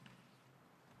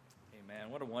Man,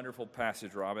 what a wonderful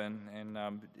passage, Robin. And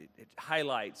it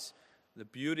highlights the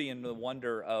beauty and the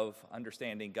wonder of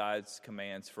understanding God's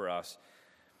commands for us.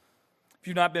 If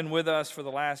you've not been with us for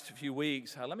the last few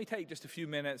weeks, let me take just a few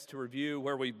minutes to review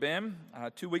where we've been.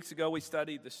 2 weeks ago, we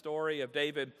studied the story of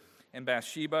David and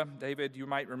Bathsheba. David, you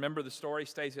might remember the story,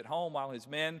 stays at home while his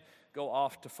men go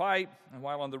off to fight. And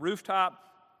while on the rooftop,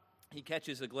 he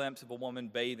catches a glimpse of a woman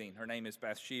bathing. Her name is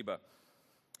Bathsheba.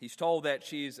 He's told that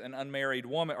she's an unmarried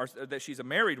woman, or that she's a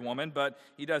married woman, but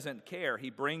he doesn't care.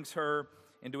 He brings her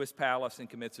into his palace and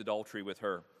commits adultery with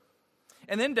her.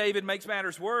 And then David makes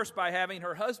matters worse by having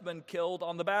her husband killed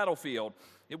on the battlefield.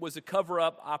 It was a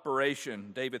cover-up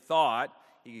operation. David thought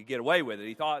he could get away with it.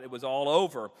 He thought it was all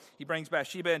over. He brings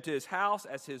Bathsheba into his house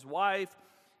as his wife,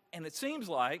 and it seems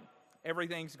like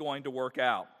everything's going to work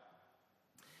out.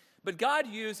 But God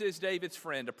uses David's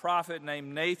friend, a prophet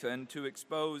named Nathan, to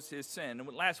expose his sin. And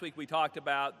last week we talked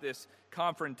about this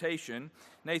confrontation.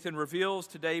 Nathan reveals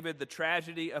to David the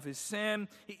tragedy of his sin.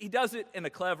 He does it in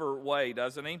a clever way,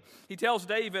 doesn't he? He tells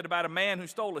David about a man who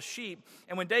stole a sheep.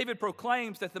 And when David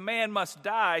proclaims that the man must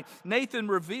die, Nathan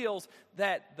reveals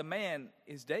that the man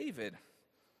is David.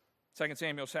 2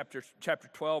 Samuel chapter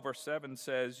 12, verse 7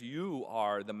 says, "You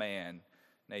are the man,"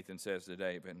 Nathan says to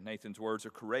David. Nathan's words are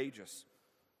courageous.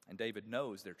 And David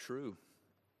knows they're true.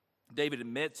 David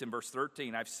admits in verse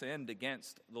 13, "I've sinned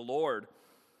against the Lord."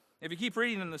 If you keep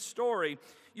reading in the story,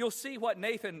 you'll see what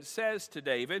Nathan says to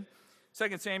David.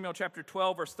 2 Samuel chapter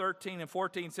 12, verse 13 and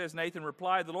 14 says, Nathan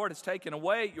replied, "The Lord has taken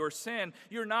away your sin.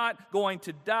 You're not going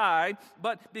to die.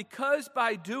 But because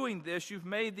by doing this you've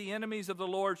made the enemies of the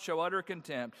Lord show utter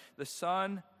contempt, the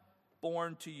son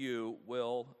born to you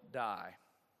will die."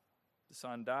 The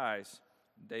son dies.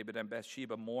 David and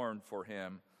Bathsheba mourn for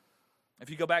him. If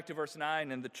you go back to verse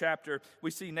 9 in the chapter, we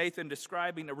see Nathan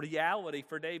describing a reality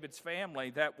for David's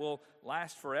family that will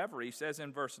last forever. He says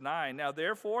in verse 9, "Now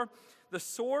therefore, the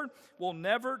sword will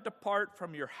never depart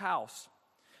from your house,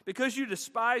 because you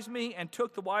despised me and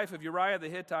took the wife of Uriah the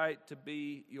Hittite to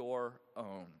be your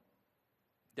own."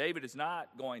 David is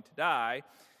not going to die,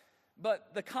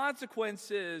 but the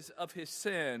consequences of his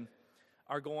sin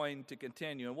are going to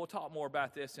continue. And we'll talk more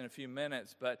about this in a few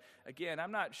minutes. But again,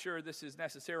 I'm not sure this is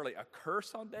necessarily a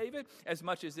curse on David as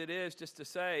much as it is just to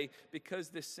say, because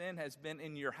this sin has been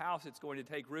in your house, it's going to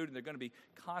take root, and there are going to be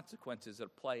consequences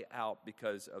that play out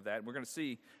because of that. And we're going to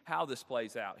see how this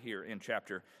plays out here in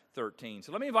chapter 13.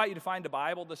 So let me invite you to find a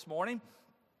Bible this morning.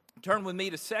 Turn with me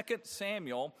to 2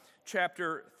 Samuel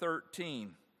chapter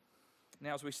 13.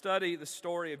 Now, as we study the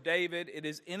story of David, it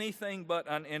is anything but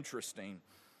uninteresting.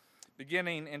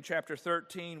 Beginning in chapter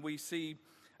 13, we see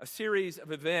a series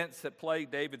of events that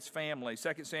plague David's family.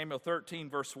 2 Samuel 13,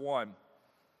 verse 1.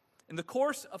 In the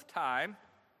course of time,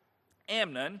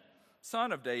 Amnon,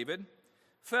 son of David,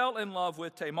 fell in love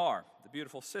with Tamar, the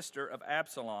beautiful sister of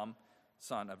Absalom,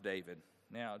 son of David.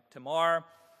 Now, Tamar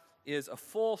is a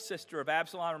full sister of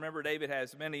Absalom. Remember, David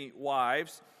has many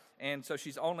wives, and so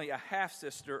she's only a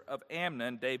half-sister of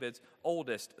Amnon, David's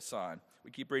oldest son. We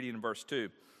keep reading in verse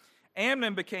 2.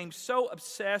 Amnon became so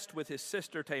obsessed with his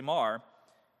sister Tamar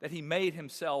that he made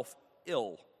himself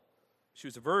ill. She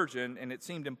was a virgin, and it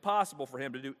seemed impossible for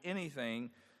him to do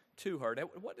anything to her. Now,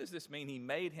 what does this mean? He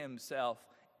made himself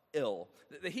ill.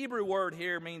 The Hebrew word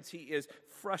here means he is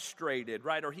frustrated,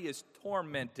 right? Or he is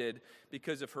tormented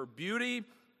because of her beauty,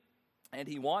 and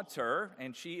he wants her,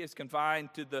 and she is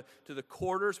confined to the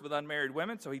quarters with unmarried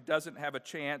women, so he doesn't have a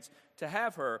chance to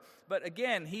have her. But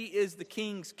again, he is the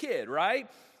king's kid, right?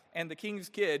 And the king's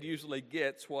kid usually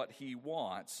gets what he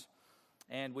wants.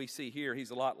 And we see here he's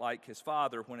a lot like his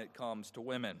father when it comes to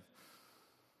women.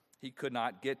 He could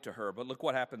not get to her. But look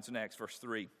what happens next, verse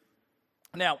 3.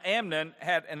 Now, Amnon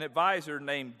had an advisor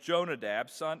named Jonadab,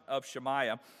 son of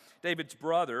Shemaiah, David's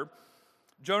brother.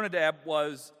 Jonadab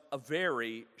was a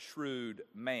very shrewd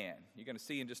man. You're going to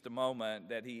see in just a moment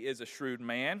that he is a shrewd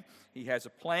man. He has a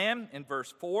plan. In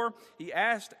verse 4, he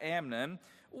asked Amnon,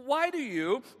 "Why do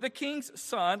you, the king's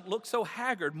son, look so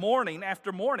haggard morning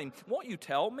after morning? Won't you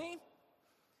tell me?"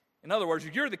 In other words,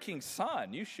 you're the king's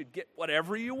son. You should get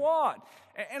whatever you want.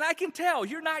 And I can tell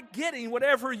you're not getting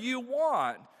whatever you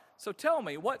want. So tell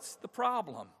me, what's the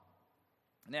problem?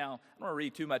 Now, I don't want to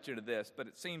read too much into this, but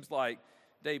it seems like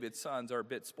David's sons are a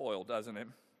bit spoiled, doesn't it?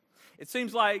 It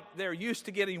seems like they're used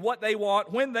to getting what they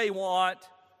want, when they want,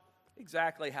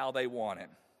 exactly how they want it.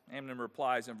 Amnon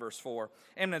replies in verse 4.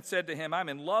 Amnon said to him, "I'm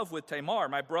in love with Tamar,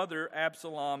 my brother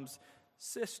Absalom's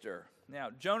sister."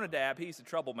 Now, Jonadab, he's a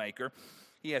troublemaker.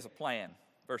 He has a plan.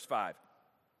 Verse 5.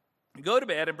 "Go to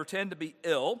bed and pretend to be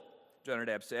ill,"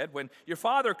 Jonadab said. "When your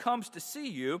father comes to see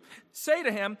you, say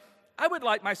to him, I would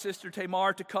like my sister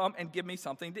Tamar to come and give me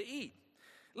something to eat.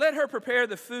 Let her prepare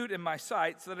the food in my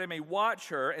sight so that I may watch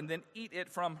her and then eat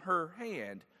it from her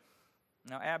hand."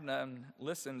 Now Amnon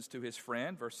listens to his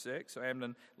friend, verse 6. So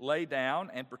Amnon lay down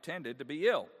and pretended to be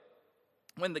ill.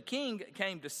 When the king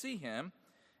came to see him,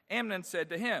 Amnon said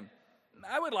to him,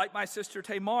 "I would like my sister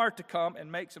Tamar to come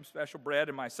and make some special bread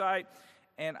in my sight,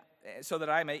 and so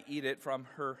that I may eat it from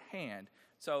her hand."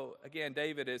 So again,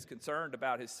 David is concerned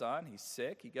about his son. He's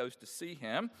sick. He goes to see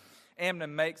him.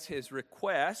 Amnon makes his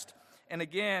request. And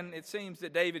again, it seems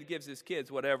that David gives his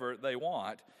kids whatever they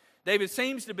want. David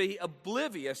seems to be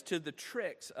oblivious to the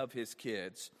tricks of his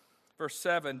kids. Verse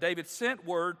 7, David sent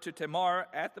word to Tamar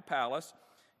at the palace,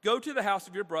 "Go to the house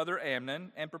of your brother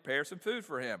Amnon and prepare some food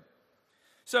for him."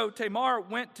 So Tamar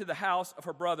went to the house of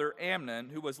her brother Amnon,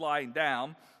 who was lying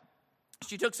down.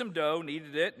 She took some dough,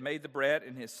 kneaded it, made the bread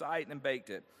in his sight, and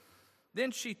baked it. Then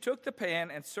she took the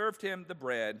pan and served him the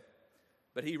bread,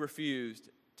 but he refused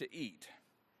to eat.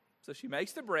 So she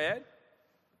makes the bread,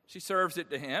 she serves it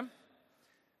to him,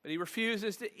 but he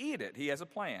refuses to eat it. He has a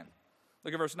plan.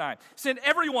 Look at verse 9. "Send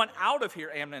everyone out of here,"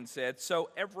 Amnon said.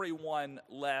 So everyone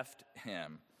left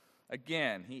him.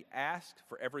 Again, he asked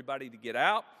for everybody to get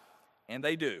out, and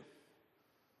they do.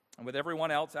 And with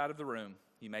everyone else out of the room,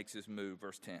 he makes his move.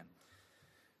 Verse 10.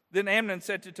 Then Amnon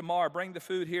said to Tamar, "Bring the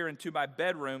food here into my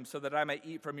bedroom so that I may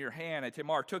eat from your hand." And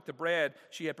Tamar took the bread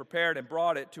she had prepared and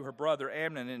brought it to her brother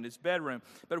Amnon in his bedroom.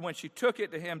 But when she took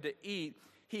it to him to eat,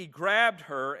 he grabbed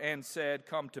her and said,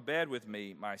 "Come to bed with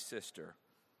me, my sister."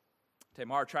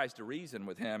 Tamar tries to reason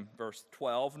with him. Verse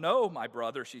 12, "No, my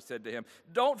brother," she said to him,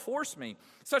 "don't force me.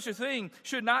 Such a thing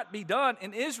should not be done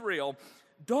in Israel.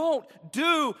 Don't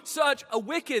do such a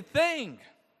wicked thing."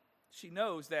 She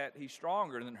knows that he's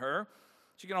stronger than her.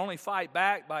 She can only fight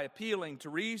back by appealing to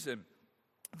reason.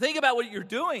 "Think about what you're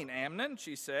doing, Amnon,"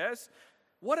 she says.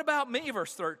 "What about me?"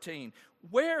 Verse 13.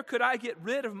 "Where could I get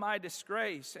rid of my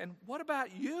disgrace? And what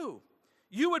about you?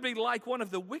 You would be like one of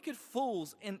the wicked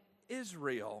fools in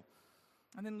Israel."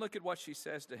 And then look at what she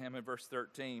says to him in verse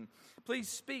 13. "Please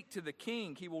speak to the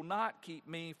king. He will not keep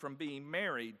me from being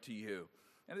married to you."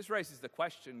 And this raises the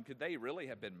question, could they really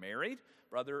have been married,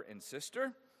 brother and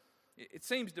sister? It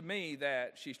seems to me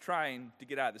that she's trying to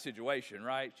get out of the situation,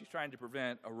 right? She's trying to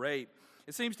prevent a rape.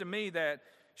 It seems to me that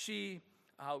she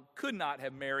could not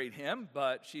have married him,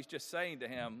 but she's just saying to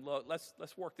him, "Look,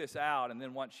 let's work this out," and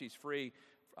then once she's free,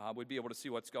 we'd be able to see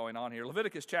what's going on here.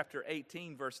 Leviticus chapter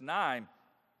 18, verse 9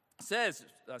 says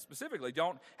specifically,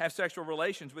 "Don't have sexual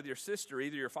relations with your sister,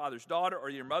 either your father's daughter or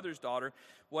your mother's daughter,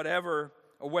 whatever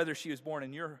or whether she was born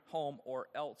in your home or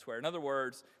elsewhere." In other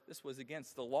words, this was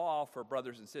against the law for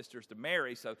brothers and sisters to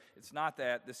marry, so it's not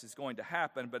that this is going to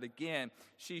happen, but again,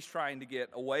 she's trying to get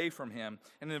away from him.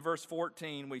 And in verse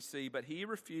 14, we see, "But he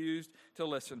refused to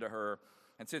listen to her,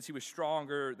 and since he was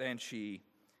stronger than she,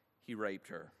 he raped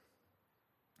her."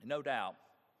 No doubt,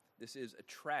 this is a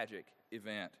tragic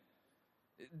event.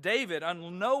 David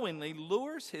unknowingly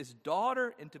lures his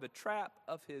daughter into the trap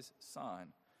of his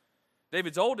son.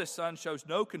 David's oldest son shows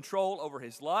no control over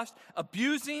his lust,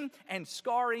 abusing and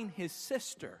scarring his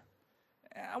sister.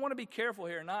 I want to be careful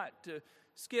here not to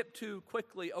skip too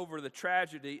quickly over the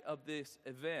tragedy of this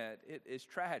event. It is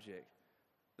tragic.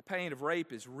 The pain of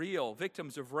rape is real.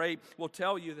 Victims of rape will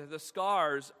tell you that the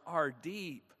scars are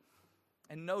deep.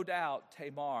 And no doubt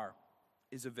Tamar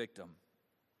is a victim.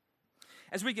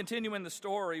 As we continue in the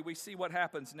story, we see what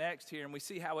happens next here, and we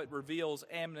see how it reveals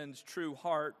Amnon's true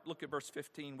heart. Look at verse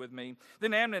 15 with me.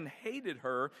 "Then Amnon hated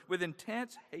her with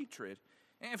intense hatred.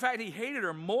 In fact, he hated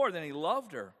her more than he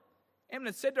loved her.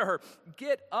 Amnon said to her,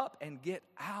 'Get up and get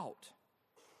out.'"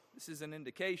 This is an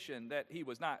indication that he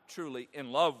was not truly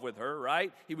in love with her,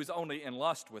 right? He was only in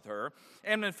lust with her.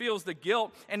 Amnon feels the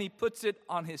guilt, and he puts it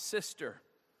on his sister.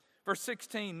 Verse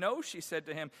 16, "No," she said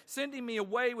to him, "sending me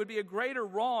away would be a greater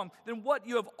wrong than what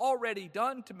you have already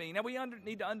done to me." Now, we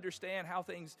need to understand how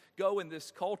things go in this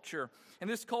culture. In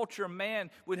this culture, a man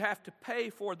would have to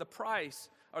pay for the price,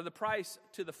 or the price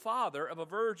to the father of a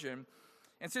virgin.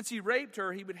 And since he raped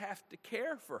her, he would have to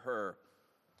care for her.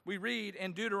 We read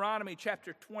in Deuteronomy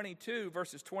chapter 22,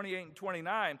 verses 28 and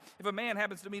 29, "If a man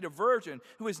happens to meet a virgin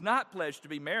who is not pledged to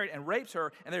be married and rapes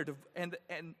her,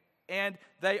 and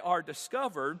they are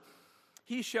discovered,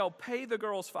 he shall pay the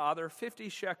girl's father 50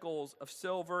 shekels of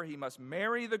silver. He must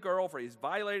marry the girl, for he's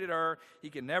violated her. He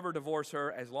can never divorce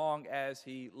her as long as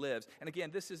he lives." And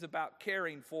again, this is about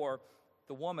caring for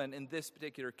the woman in this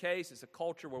particular case. It's a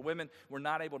culture where women were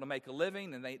not able to make a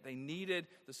living, and they needed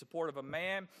the support of a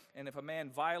man. And if a man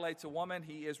violates a woman,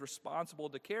 he is responsible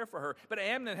to care for her. But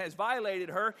Amnon has violated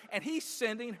her, and he's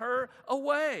sending her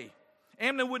away.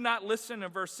 Amnon would not listen.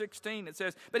 In verse 16 it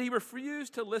says, but he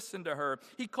refused to listen to her.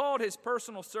 He called his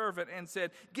personal servant and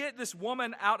said, get this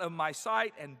woman out of my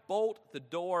sight, and bolt the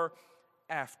door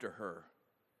after her.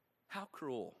 How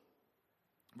cruel.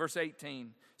 Verse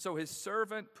 18, so his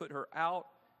servant put her out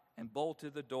and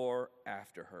bolted the door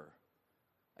after her.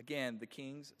 Again, the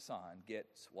king's son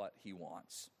gets what he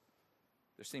wants.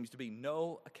 There seems to be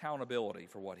no accountability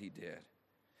for what he did.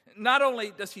 Not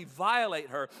only does he violate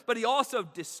her, but he also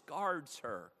discards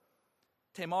her.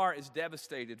 Tamar is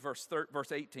devastated, verse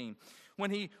 18.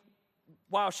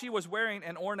 While she was wearing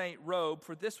an ornate robe,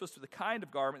 for this was the kind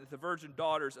of garment that the virgin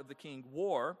daughters of the king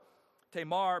wore,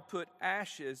 Tamar put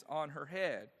ashes on her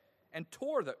head and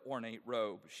tore the ornate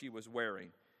robe she was wearing.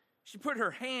 She put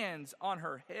her hands on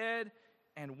her head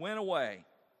and went away,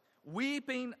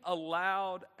 weeping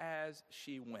aloud as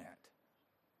she went.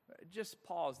 Just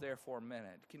pause there for a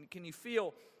minute. Can you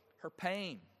feel her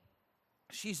pain?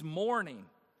 She's mourning.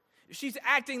 She's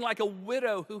acting like a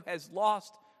widow who has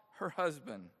lost her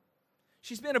husband.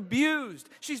 She's been abused.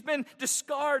 She's been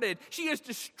discarded. She is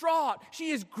distraught.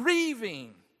 She is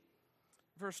grieving.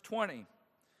 Verse 20,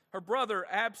 her brother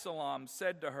Absalom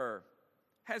said to her,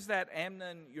 has that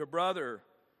Amnon, your brother,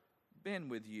 been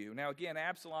with you? Now again,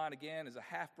 Absalom is a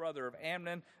half-brother of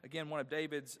Amnon, again one of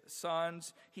David's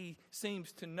sons. He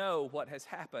seems to know what has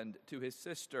happened to his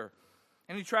sister,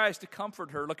 and he tries to comfort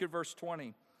her. Look at verse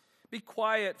 20. Be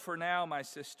quiet for now, my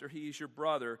sister. He is your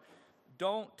brother.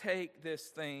 Don't take this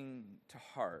thing to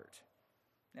heart.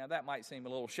 Now that might seem a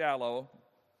little shallow,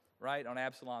 right, on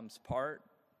Absalom's part.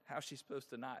 How's she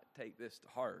supposed to not take this to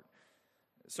heart?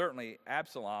 Certainly,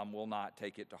 Absalom will not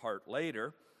take it to heart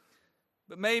later,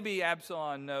 but maybe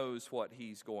Absalom knows what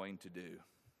he's going to do.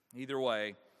 Either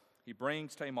way, he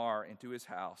brings Tamar into his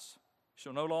house.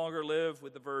 She'll no longer live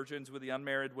with the virgins, with the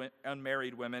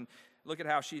unmarried women. Look at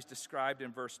how she's described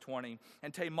in verse 20.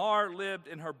 And Tamar lived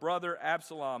in her brother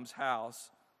Absalom's house,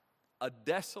 a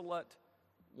desolate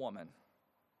woman.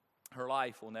 Her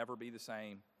life will never be the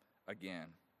same again.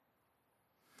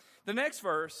 The next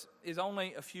verse is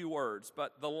only a few words,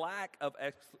 but the lack of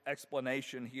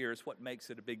explanation here is what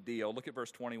makes it a big deal. Look at verse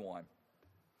 21.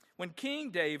 When King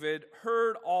David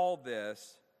heard all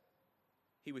this,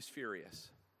 he was furious.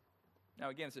 Now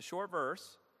again, it's a short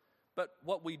verse, but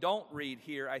what we don't read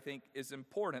here, I think, is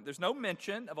important. There's no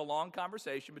mention of a long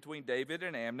conversation between David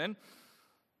and Amnon.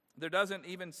 There doesn't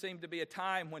even seem to be a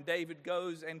time when David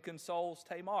goes and consoles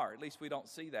Tamar. At least we don't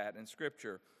see that in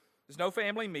Scripture. There's no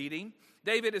family meeting.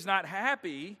 David is not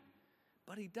happy,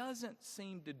 but he doesn't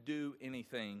seem to do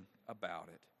anything about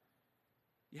it.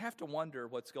 You have to wonder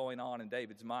what's going on in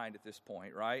David's mind at this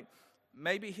point, right?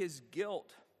 Maybe his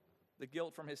guilt, the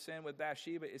guilt from his sin with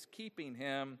Bathsheba, is keeping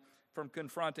him from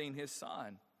confronting his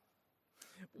son.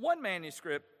 One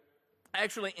manuscript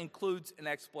actually includes an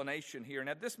explanation here.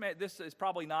 Now, this is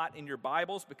probably not in your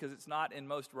Bibles because it's not in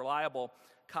most reliable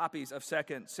copies of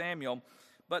 2 Samuel.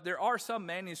 But there are some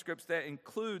manuscripts that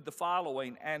include the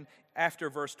following and after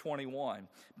verse 21.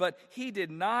 But he did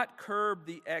not curb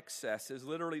the excesses,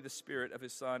 literally the spirit of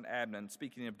his son Amnon,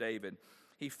 speaking of David.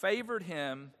 He favored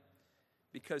him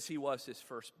because he was his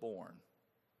firstborn.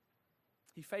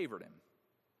 He favored him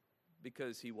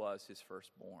because he was his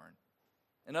firstborn.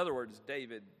 In other words,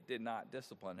 David did not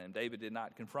discipline him. David did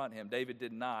not confront him. David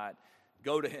did not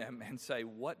go to him and say,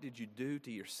 what did you do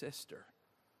to your sister?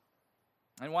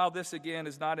 And while this, again,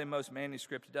 is not in most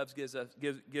manuscripts, it does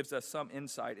gives us some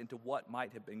insight into what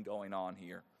might have been going on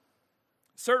here.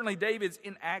 Certainly, David's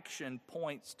inaction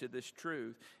points to this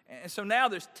truth. And so now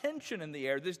there's tension in the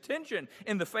air. There's tension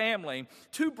in the family.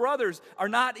 Two brothers are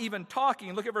not even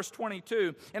talking. Look at verse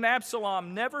 22. And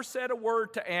Absalom never said a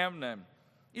word to Amnon,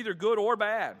 either good or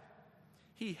bad.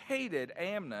 He hated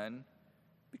Amnon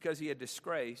because he had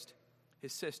disgraced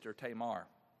his sister Tamar.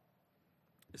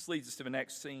 This leads us to the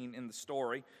next scene in the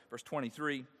story, verse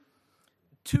 23.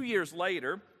 2 years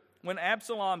later, when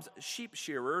Absalom's sheep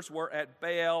shearers were at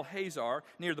Baal Hazor,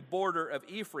 near the border of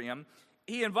Ephraim,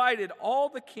 he invited all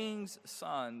the king's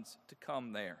sons to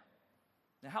come there.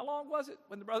 Now, how long was it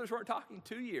when the brothers weren't talking?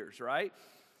 2 years, right?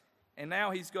 And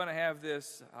now he's going to have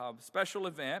this special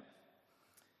event.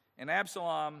 And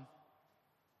Absalom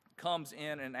comes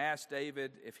in and asks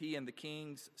David if he and the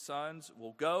king's sons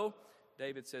will go.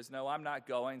 David says, no, I'm not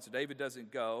going, so David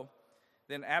doesn't go.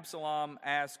 Then Absalom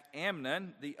asks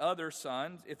Amnon, the other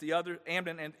sons, if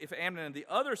Amnon and the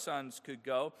other sons could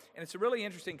go. And it's a really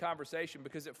interesting conversation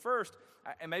because at first,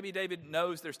 and maybe David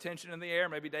knows there's tension in the air,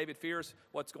 maybe David fears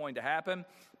what's going to happen,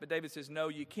 but David says, no,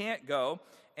 you can't go.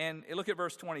 And look at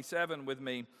verse 27 with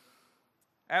me.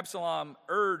 Absalom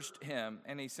urged him,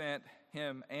 and he sent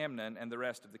him Amnon and the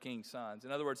rest of the king's sons.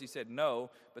 In other words, he said no,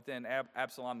 but then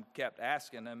Absalom kept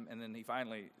asking him, and then he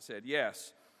finally said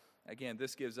yes. Again,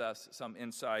 this gives us some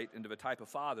insight into the type of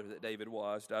father that David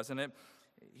was, doesn't it?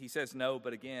 He says no,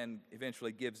 but again,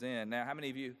 eventually gives in. Now, how many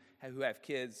of you who have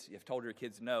kids, you've told your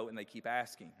kids no, and they keep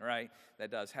asking, right?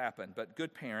 That does happen. But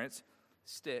good parents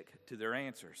stick to their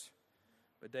answers.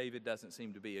 But David doesn't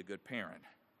seem to be a good parent.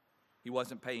 He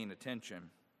wasn't paying attention.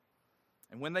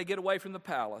 And when they get away from the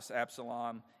palace,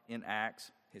 Absalom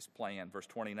enacts his plan. Verse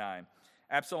 29.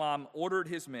 Absalom ordered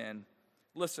his men,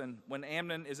 listen, when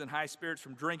Amnon is in high spirits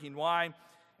from drinking wine,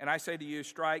 and I say to you,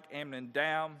 strike Amnon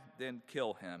down, then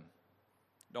kill him.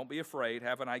 Don't be afraid.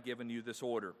 Haven't I given you this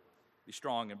order? Be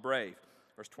strong and brave.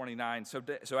 Verse 29.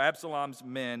 So Absalom's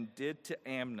men did to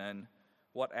Amnon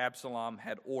what Absalom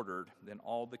had ordered. Then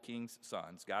all the king's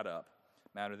sons got up,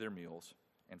 mounted their mules,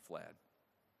 and fled.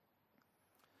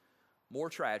 More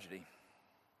tragedy.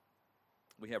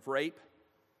 We have rape,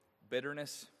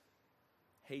 bitterness,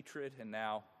 hatred, and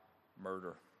now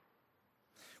murder.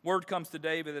 Word comes to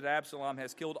David that Absalom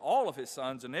has killed all of his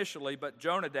sons initially, but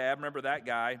Jonadab, remember that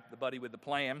guy, the buddy with the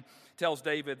plan, tells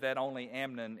David that only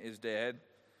Amnon is dead.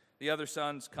 The other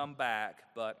sons come back,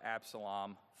 but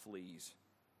Absalom flees.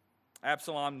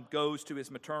 Absalom goes to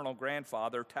his maternal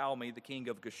grandfather, Talmi, the king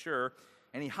of Geshur,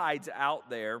 and he hides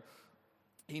out there.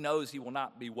 He knows he will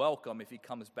not be welcome if he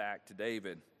comes back to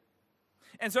David.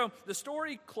 And so the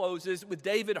story closes with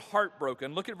David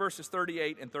heartbroken. Look at verses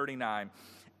 38 and 39.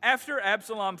 After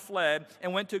Absalom fled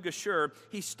and went to Geshur,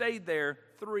 he stayed there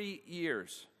 3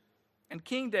 years. And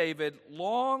King David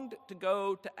longed to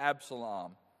go to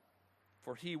Absalom,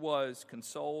 for he was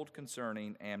consoled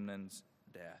concerning Amnon's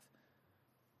death.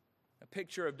 A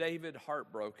picture of David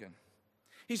heartbroken.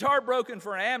 He's heartbroken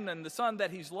for Amnon, the son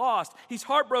that he's lost. He's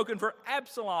heartbroken for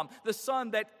Absalom, the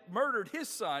son that murdered his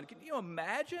son. Can you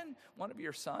imagine one of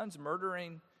your sons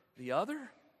murdering the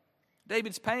other?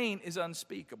 David's pain is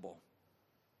unspeakable.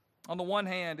 On the one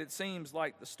hand, it seems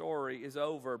like the story is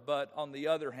over, but on the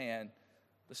other hand,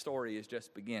 the story is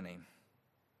just beginning.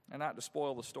 And not to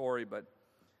spoil the story, but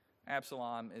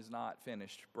Absalom is not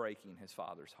finished breaking his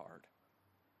father's heart.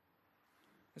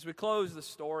 As we close the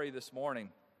story this morning,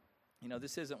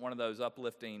 this isn't one of those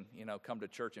uplifting, come to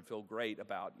church and feel great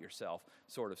about yourself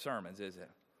sort of sermons, is it?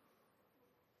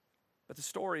 But the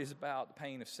story is about the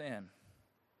pain of sin.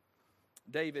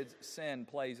 David's sin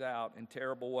plays out in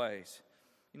terrible ways.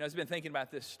 I've been thinking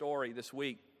about this story this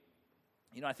week.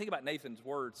 I think about Nathan's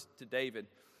words to David.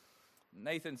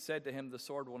 Nathan said to him, the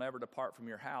sword will never depart from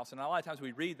your house. And a lot of times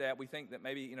we read that, we think that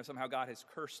maybe, somehow God has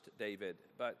cursed David.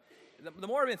 But the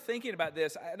more I've been thinking about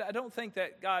this, I don't think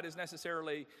that God is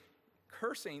necessarily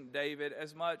cursing David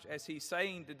as much as he's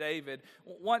saying to David,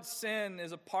 once sin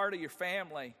is a part of your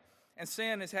family, and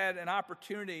sin has had an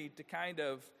opportunity to kind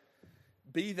of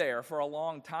be there for a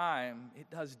long time, it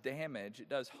does damage, it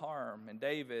does harm. And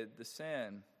David, the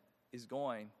sin is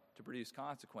going to produce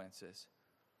consequences.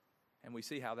 And we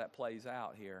see how that plays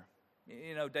out here.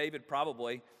 David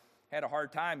probably had a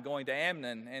hard time going to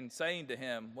Amnon and saying to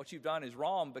him, what you've done is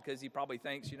wrong, because he probably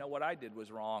thinks, what I did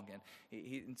was wrong. And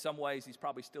he in some ways, he's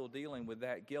probably still dealing with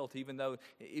that guilt. Even though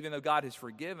God has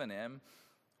forgiven him,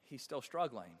 he's still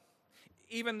struggling.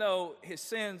 Even though his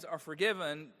sins are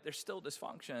forgiven, there's still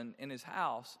dysfunction in his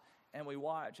house. And we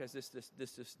watch as this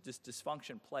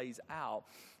dysfunction plays out.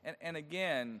 And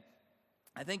again,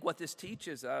 I think what this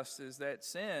teaches us is that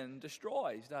sin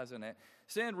destroys, doesn't it?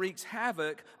 Sin wreaks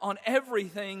havoc on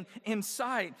everything in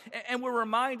sight. And we're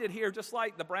reminded here, just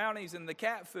like the brownies and the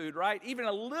cat food, right? Even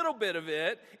a little bit of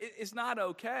it is not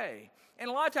okay. And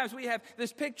a lot of times we have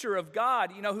this picture of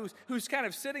God, who's kind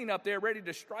of sitting up there ready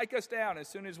to strike us down as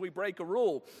soon as we break a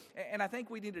rule. And I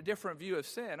think we need a different view of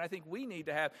sin. I think we need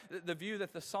to have the view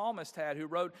that the psalmist had, who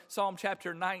wrote Psalm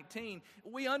chapter 19.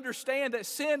 We understand that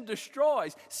sin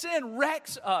destroys. Sin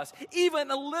wrecks us.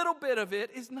 Even a little bit of it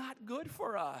is not good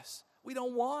for us. We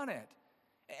don't want it.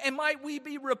 And might we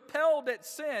be repelled at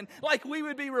sin like we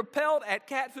would be repelled at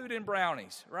cat food and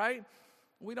brownies, right?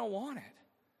 We don't want it.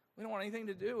 We don't want anything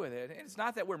to do with it. And it's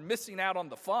not that we're missing out on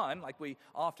the fun like we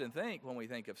often think when we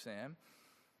think of sin.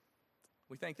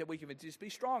 We think that we can just be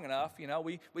strong enough,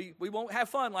 we won't have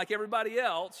fun like everybody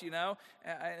else,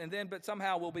 but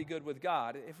somehow we'll be good with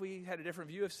God. If we had a different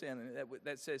view of sin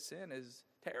that says sin is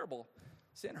terrible,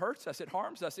 sin hurts us, it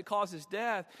harms us, it causes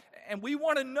death. And we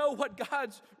want to know what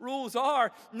God's rules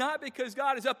are, not because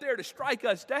God is up there to strike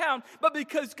us down, but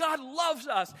because God loves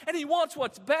us and He wants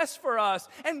what's best for us.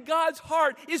 And God's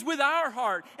heart is with our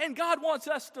heart. And God wants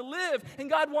us to live, and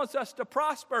God wants us to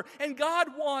prosper, and God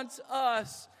wants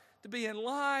us to be in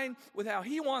line with how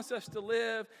He wants us to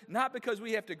live, not because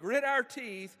we have to grit our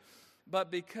teeth,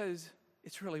 but because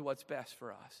it's really what's best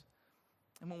for us.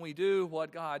 And when we do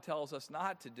what God tells us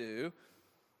not to do,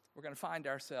 we're going to find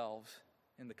ourselves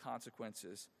in the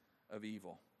consequences of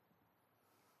evil.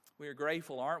 We are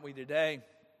grateful, aren't we, today,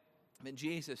 that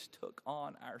Jesus took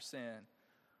on our sin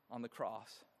on the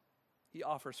cross. He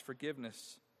offers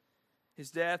forgiveness.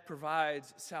 His death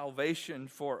provides salvation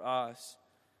for us.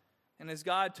 And as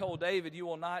God told David, you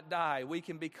will not die, we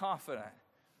can be confident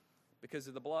because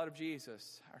of the blood of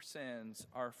Jesus, our sins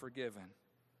are forgiven.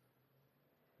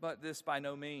 But this by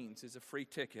no means is a free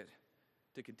ticket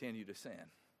to continue to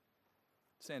sin.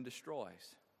 Sin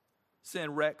destroys.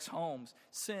 Sin wrecks homes.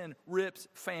 Sin rips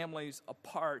families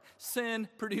apart. Sin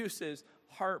produces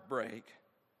heartbreak.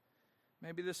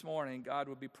 Maybe this morning God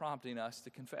would be prompting us to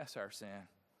confess our sin.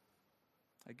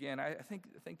 Again, I think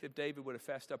if David would have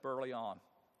fessed up early on,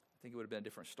 I think it would have been a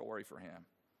different story for him.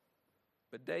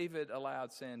 But David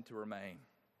allowed sin to remain.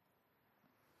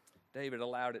 David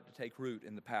allowed it to take root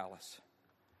in the palace,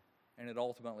 and it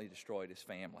ultimately destroyed his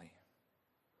family.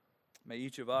 May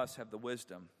each of us have the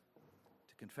wisdom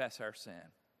to confess our sin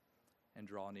and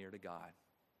draw near to God.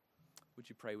 Would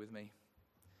you pray with me?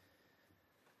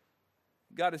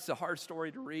 God, it's a hard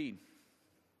story to read.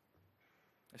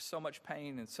 There's so much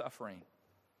pain and suffering.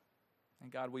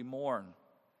 And God, we mourn.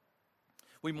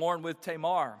 We mourn with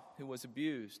Tamar, who was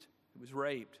abused, who was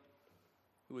raped,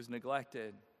 who was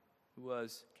neglected, who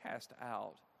was cast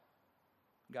out.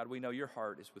 God, we know your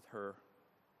heart is with her.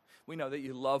 We know that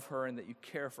you love her and that you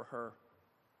care for her.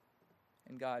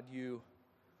 And God, you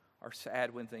are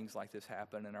sad when things like this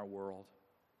happen in our world.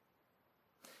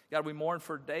 God, we mourn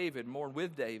for David, mourn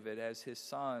with David as his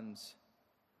sons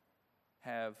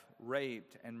have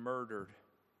raped and murdered.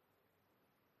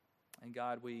 And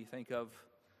God, we think of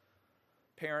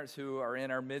parents who are in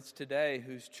our midst today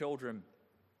whose children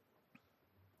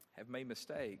have made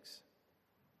mistakes.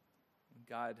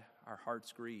 God, our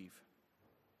hearts grieve.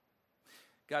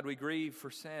 God, we grieve for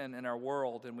sin in our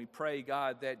world, and we pray,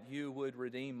 God, that you would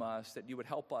redeem us, that you would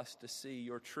help us to see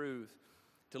your truth,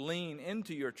 to lean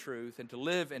into your truth, and to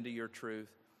live into your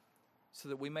truth, so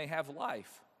that we may have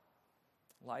life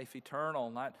eternal,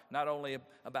 not only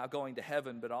about going to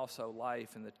heaven, but also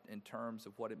life in terms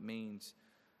of what it means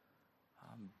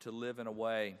to live in a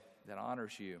way that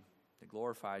honors you, that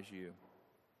glorifies you,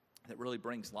 that really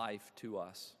brings life to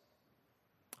us.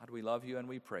 God, we love you and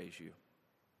we praise you.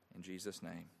 In Jesus'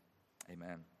 name,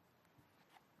 amen.